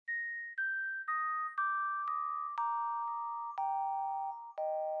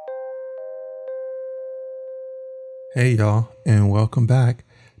Hey y'all, and welcome back.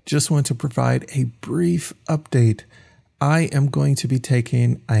 Just want to provide a brief update. I am going to be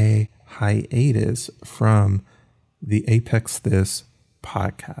taking a hiatus from the Apex This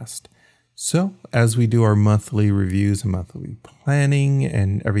podcast. So, as we do our monthly reviews and monthly planning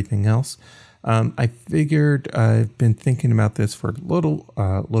and everything else, I figured I've been thinking about this for a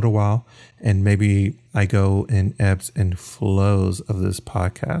little while, and maybe I go in ebbs and flows of this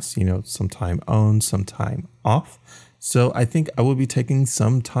podcast. You know, sometime on, sometime off. So I think I will be taking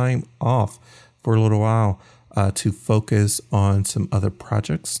some time off for a little while to focus on some other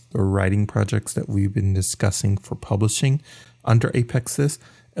projects or writing projects that we've been discussing for publishing under Apex This,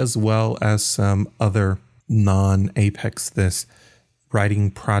 as well as some other non-Apex This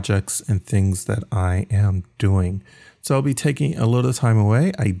writing projects and things that I am doing. So I'll be taking a little time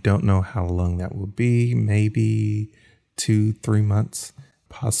away. I don't know how long that will be, maybe 2-3 months,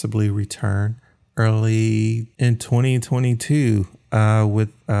 possibly return early in 2022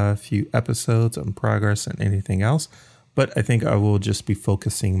 with a few episodes on progress and anything else. But I think I will just be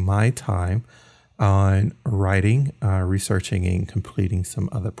focusing my time on writing, researching, and completing some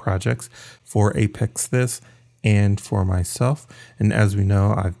other projects for Apex This and for myself. And as we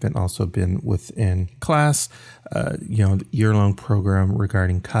know, I've also been within class, year-long program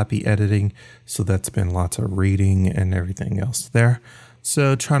regarding copy editing. So that's been lots of reading and everything else there.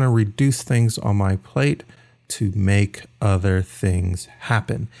 So trying to reduce things on my plate to make other things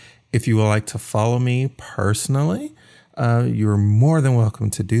happen. If you would like to follow me personally, you're more than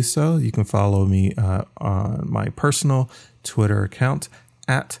welcome to do so. You can follow me on my personal Twitter account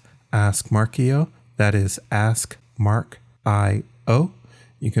at AskMarkio. That is AskMarkIO.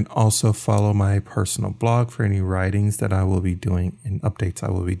 You can also follow my personal blog for any writings that I will be doing and updates I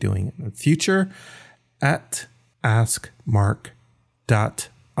will be doing in the future at AskMark.io.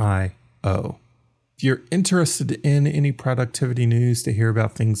 If you're interested in any productivity news to hear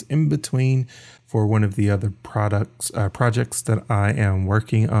about things in between for one of the other projects that I am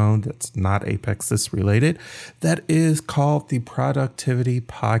working on that's not Apex This related, that is called the Productivity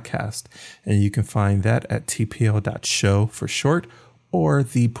Podcast. And you can find that at tpl.show for short, or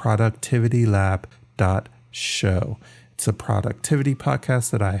theproductivitylab.show. It's a productivity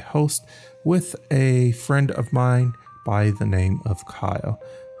podcast that I host with a friend of mine by the name of Kyle,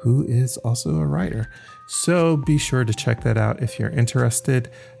 who is also a writer. So be sure to check that out if you're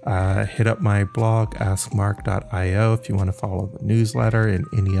interested. Hit up my blog, askmark.io, if you want to follow the newsletter and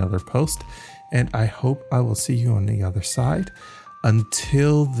any other post. And I hope I will see you on the other side.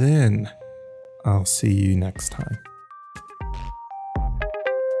 Until then, I'll see you next time.